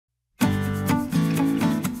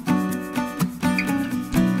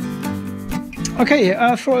Okay,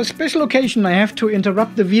 for a special occasion I have to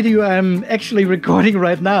interrupt the video I'm actually recording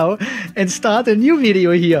right now and start a new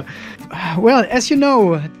video here. Well, as you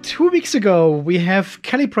know, 2 weeks ago we have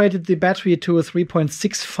calibrated the battery to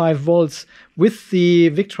 3.65 volts with the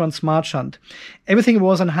Victron Smart Shunt. Everything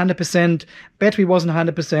was on 100%, battery was on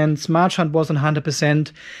 100%, Smart Shunt was on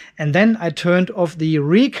 100%, and then I turned off the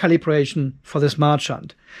recalibration for the Smart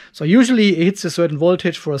Shunt. So usually it hits a certain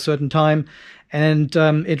voltage for a certain time, and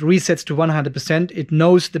it resets to 100%. It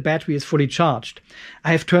knows the battery is fully charged.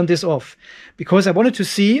 I have turned this off because I wanted to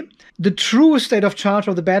see the true state of charge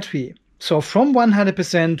of the battery. So from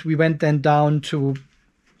 100%, we went then down to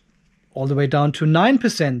all the way down to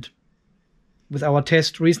 9% with our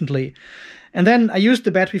test recently. And then I used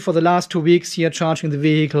the battery for the last 2 weeks here, charging the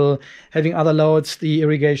vehicle, having other loads, the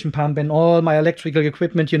irrigation pump and all my electrical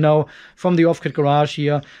equipment, you know, from the off-grid garage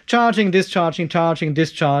here, charging, discharging, charging,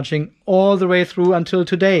 discharging, all the way through until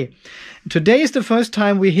today. Today is the first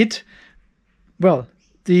time we hit, well,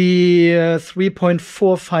 the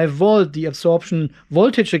 3.45 volt, the absorption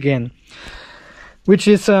voltage again, which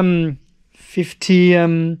is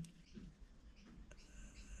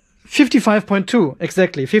 55.2,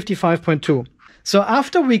 exactly, 55.2. So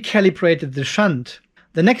after we calibrated the shunt,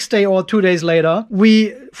 the next day or 2 days later,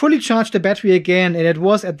 we fully charged the battery again, and it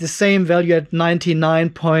was at the same value at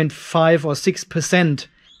 99.5 or 6%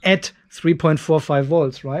 at 3.45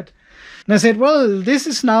 volts, right? And I said, well, this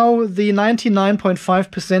is now the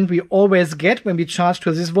 99.5% we always get when we charge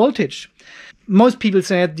to this voltage. Most people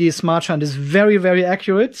said the Smart Shunt is very, very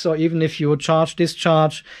accurate. So even if you charge,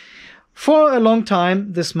 discharge for a long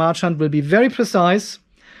time, the Smart Shunt will be very precise.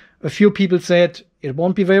 A few people said it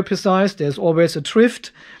won't be very precise. There's always a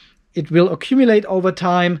drift. It will accumulate over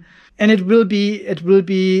time, and it will be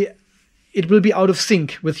out of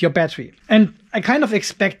sync with your battery. And I kind of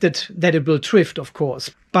expected that it will drift, of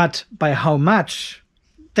course, but by how much?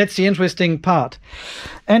 That's the interesting part.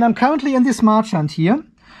 And I'm currently in the Smart Shunt here.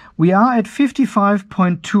 We are at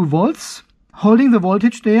 55.2 volts. Holding the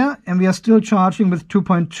voltage there, and we are still charging with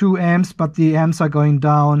 2.2 amps, but the amps are going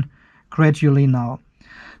down gradually now.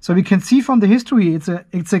 So we can see from the history, it's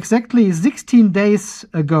exactly 16 days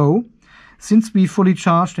ago since we fully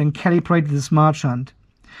charged and calibrated the Smart Shunt.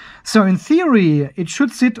 So in theory, it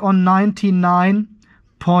should sit on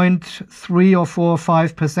 99.3 or 4 or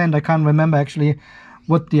 5%. I can't remember actually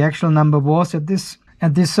what the actual number was at this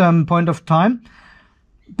point of time,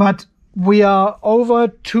 but we are over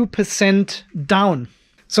 2% down.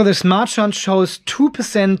 So the Smart Shunt shows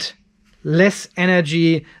 2% less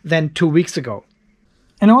energy than 2 weeks ago.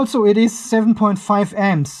 And also it is 7.5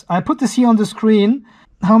 amps. I put this here on the screen,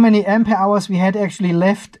 how many ampere hours we had actually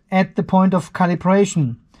left at the point of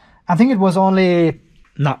calibration. I think it was only,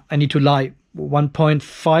 no, I need to lie,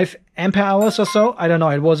 1.5 ampere hours or so. I don't know,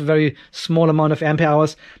 it was a very small amount of ampere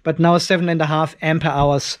hours, but now 7.5 ampere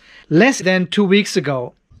hours, less than 2 weeks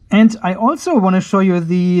ago. And I also want to show you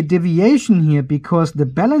the deviation here, because the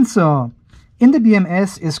balancer in the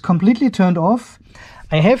BMS is completely turned off.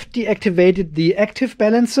 I have deactivated the active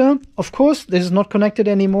balancer. Of course, this is not connected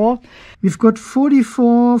anymore. We've got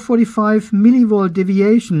 44, 45 millivolt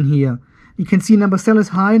deviation here. You can see number cell is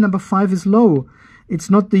high, number 5 is low. It's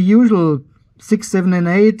not the usual 6, 7, and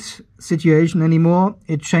 8 situation anymore.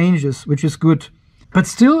 It changes, which is good. But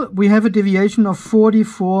still, we have a deviation of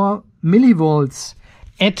 44 millivolts.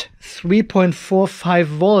 At 3.45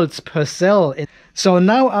 volts per cell. So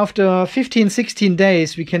now after 15, 16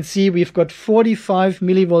 days, we can see we've got 45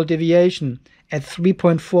 millivolt deviation at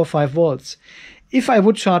 3.45 volts. If I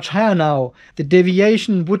would charge higher now, the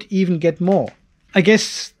deviation would even get more. I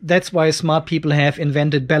guess that's why smart people have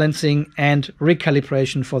invented balancing and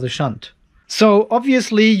recalibration for the shunt. So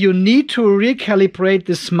obviously you need to recalibrate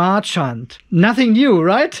the Smart Shunt. Nothing new,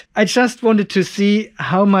 right? I just wanted to see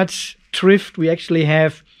how much drift we actually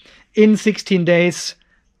have in 16 days,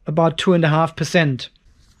 about 2.5%.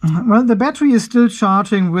 Well, the battery is still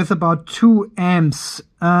charging with about 2 amps.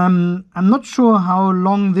 I'm not sure how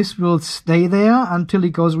long this will stay there until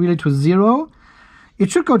it goes really to zero.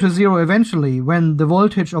 It should go to zero eventually when the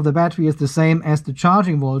voltage of the battery is the same as the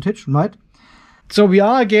charging voltage, right? So we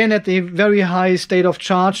are again at the very high state of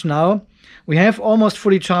charge now. We have almost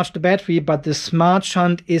fully charged the battery, but the Smart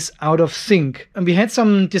Shunt is out of sync. And we had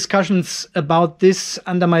some discussions about this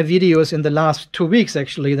under my videos in the last 2 weeks,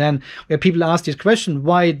 actually, then, where people asked this question,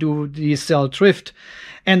 why do these cells drift?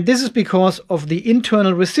 And this is because of the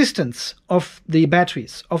internal resistance of the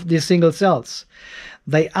batteries, of the single cells.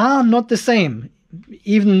 They are not the same.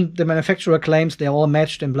 Even the manufacturer claims they're all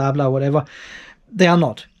matched and blah, blah, whatever. They are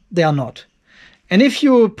not. They are not. And if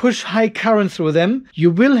you push high current through them,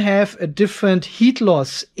 you will have a different heat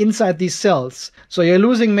loss inside these cells. So you're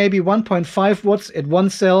losing maybe 1.5 watts at one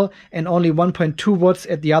cell and only 1.2 watts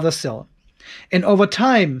at the other cell. And over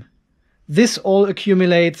time, this all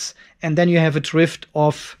accumulates, and then you have a drift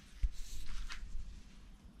of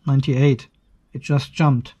 98. It just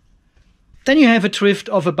jumped. Then you have a drift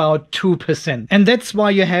of about 2%. And that's why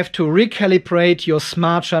you have to recalibrate your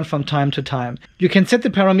smart shunt from time to time. You can set the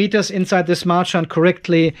parameters inside the smart shunt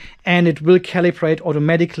correctly, and it will calibrate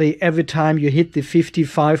automatically every time you hit the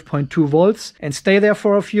 55.2 volts and stay there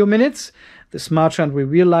for a few minutes. The smart shunt will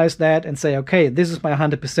realize that and say, okay, this is my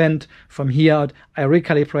 100%. From here out, I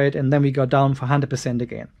recalibrate, and then we go down for 100%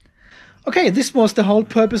 again. Okay, this was the whole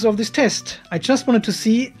purpose of this test. I just wanted to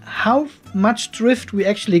see how much drift we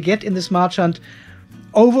actually get in the smart shunt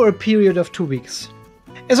over a period of 2 weeks.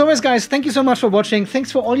 As always, guys, thank you so much for watching.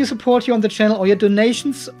 Thanks for all your support here on the channel, all your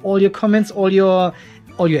donations, all your comments, all your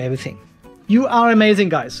everything. You are amazing,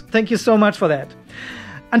 guys. Thank you so much for that.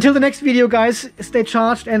 Until the next video, guys, stay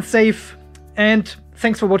charged and safe. And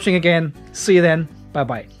thanks for watching again. See you then.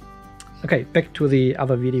 Bye-bye. Okay, back to the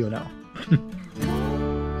other video now.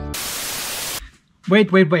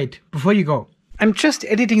 Wait, before you go. I'm just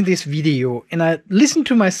editing this video and I listen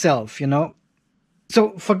to myself, you know.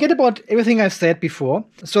 So forget about everything I've said before.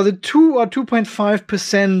 So the 2 or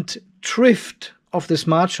 2.5% drift of the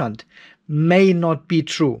smart shunt may not be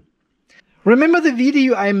true. Remember the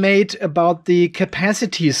video I made about the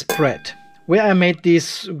capacity spread, where I made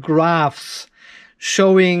these graphs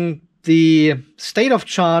showing the state of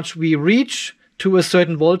charge we reach to a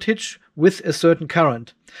certain voltage with a certain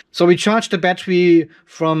current. So we charge the battery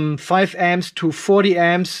from 5 amps to 40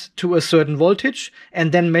 amps to a certain voltage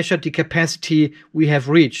and then measure the capacity we have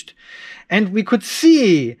reached. And we could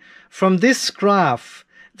see from this graph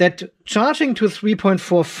that charging to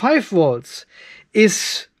 3.45 volts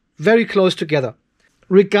is very close together,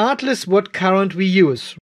 regardless what current we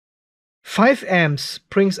use. 5 amps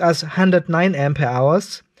brings us 109 ampere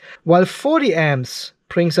hours, while 40 amps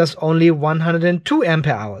brings us only 102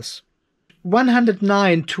 ampere hours.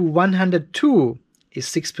 109 to 102 is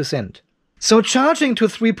 6%. So charging to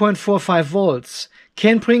 3.45 volts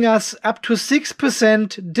can bring us up to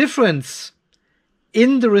 6% difference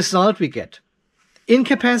in the result we get, in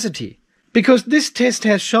capacity. Because this test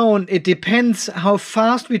has shown it depends how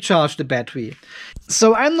fast we charge the battery.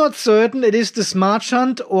 So I'm not certain it is the smart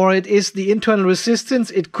shunt or it is the internal resistance.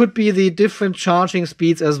 It could be the different charging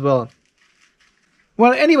speeds as well.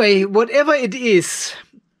 Well, anyway, whatever it is,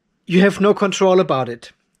 you have no control about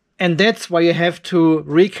it. And that's why you have to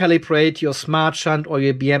recalibrate your smart shunt or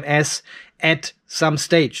your BMS at some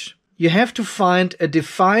stage. You have to find a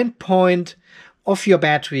defined point of your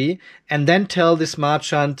battery and then tell the smart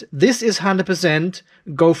shunt, this is 100%,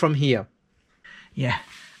 go from here. Yeah,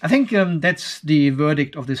 I think that's the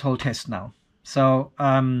verdict of this whole test now. So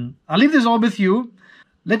I'll leave this all with you.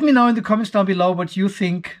 Let me know in the comments down below what you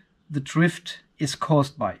think the drift is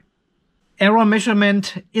caused by. Error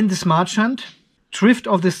measurement in the smart shunt, drift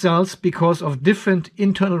of the cells because of different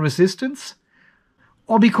internal resistance,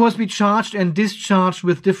 or because we charged and discharged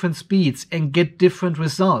with different speeds and get different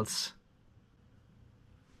results.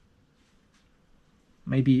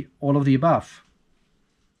 Maybe all of the above.